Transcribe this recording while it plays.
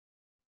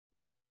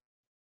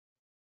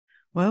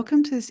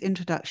Welcome to this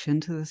introduction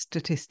to the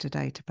Statista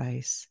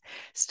database.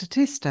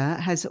 Statista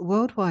has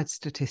worldwide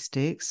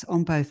statistics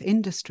on both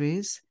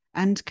industries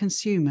and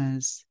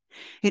consumers.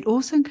 It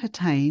also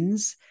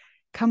contains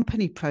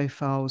company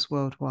profiles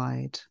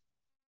worldwide.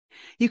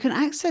 You can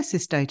access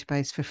this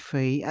database for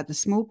free at the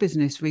Small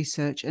Business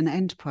Research and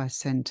Enterprise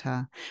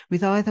Centre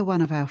with either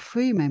one of our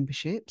free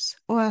memberships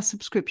or our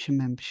subscription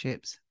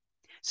memberships.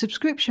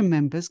 Subscription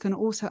members can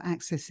also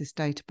access this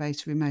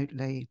database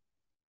remotely.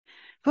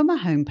 From our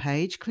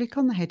homepage, click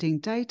on the heading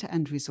Data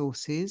and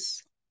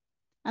Resources,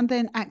 and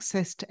then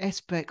Access to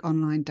SBREC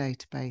online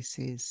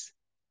databases.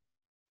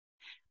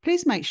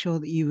 Please make sure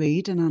that you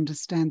read and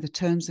understand the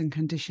terms and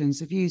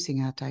conditions of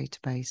using our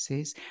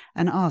databases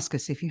and ask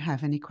us if you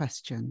have any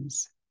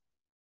questions.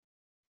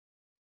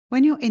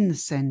 When you're in the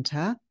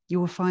centre, you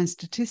will find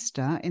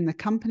Statista in the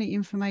Company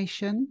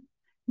Information,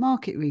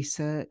 Market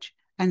Research,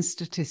 and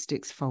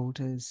Statistics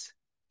folders.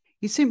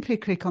 You simply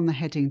click on the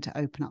heading to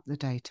open up the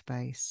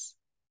database.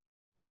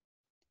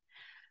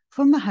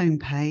 From the home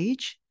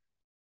page,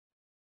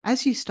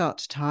 as you start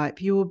to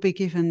type, you will be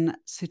given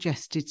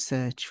suggested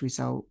search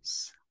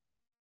results.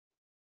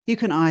 You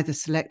can either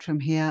select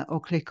from here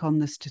or click on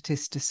the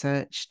Statista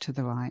search to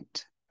the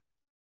right.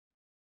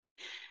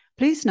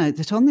 Please note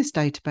that on this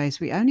database,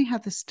 we only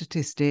have the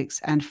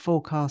statistics and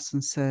forecasts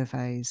and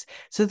surveys.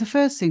 So the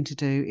first thing to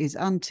do is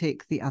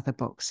untick the other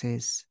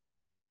boxes.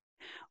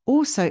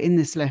 Also in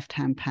this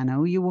left-hand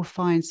panel, you will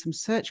find some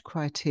search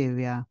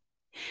criteria.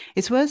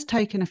 It's worth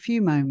taking a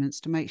few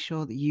moments to make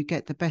sure that you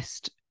get the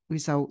best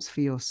results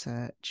for your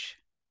search.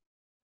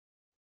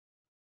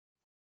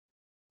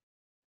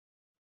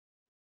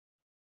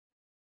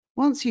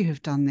 Once you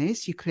have done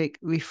this, you click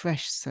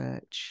Refresh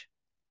Search.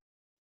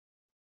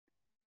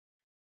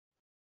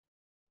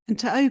 And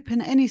to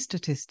open any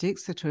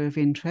statistics that are of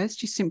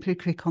interest, you simply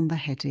click on the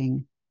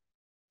heading.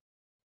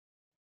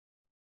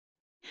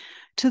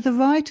 To the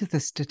right of the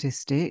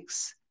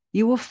statistics,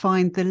 you will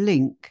find the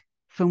link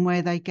from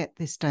where they get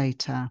this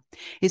data.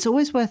 It's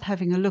always worth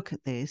having a look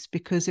at this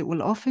because it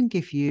will often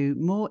give you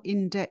more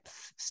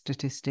in-depth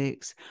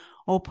statistics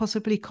or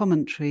possibly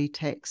commentary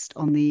text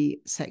on the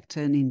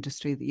sector and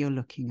industry that you're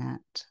looking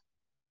at.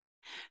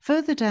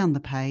 Further down the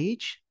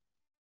page,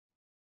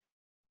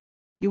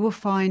 you will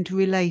find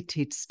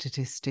related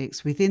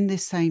statistics within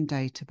this same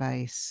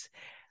database.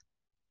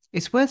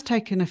 It's worth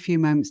taking a few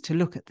moments to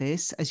look at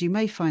this, as you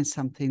may find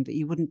something that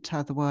you wouldn't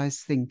otherwise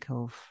think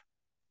of.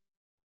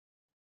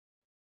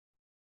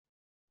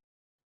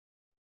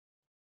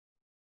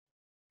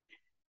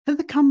 For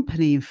the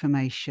company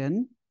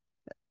information,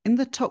 in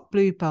the top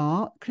blue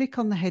bar, click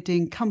on the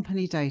heading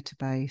Company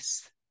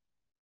Database.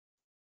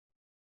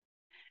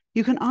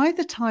 You can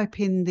either type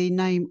in the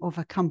name of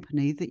a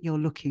company that you're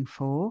looking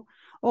for,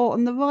 or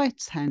on the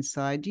right-hand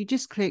side, you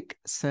just click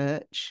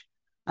Search,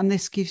 and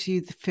this gives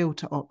you the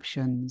filter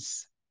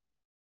options.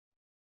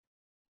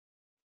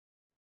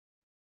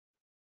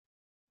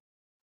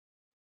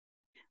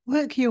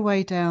 Work your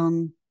way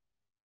down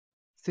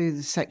through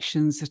the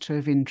sections that are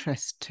of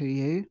interest to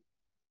you.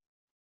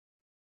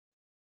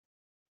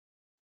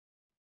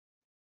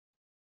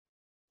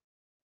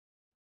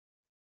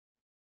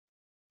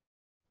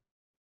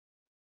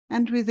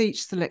 And with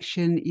each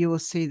selection, you will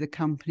see the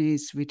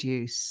companies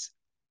reduce.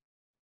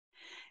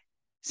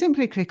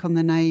 Simply click on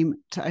the name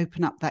to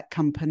open up that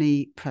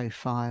company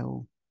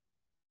profile.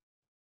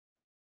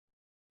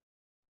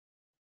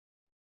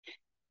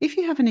 If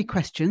you have any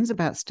questions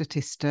about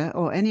Statista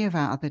or any of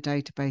our other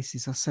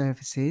databases or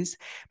services,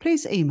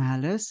 please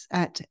email us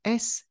at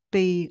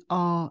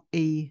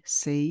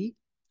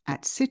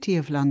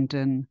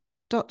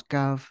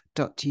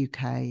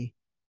sbrec@cityoflondon.gov.uk.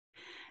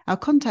 Our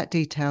contact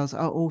details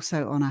are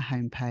also on our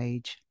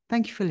homepage.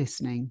 Thank you for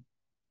listening.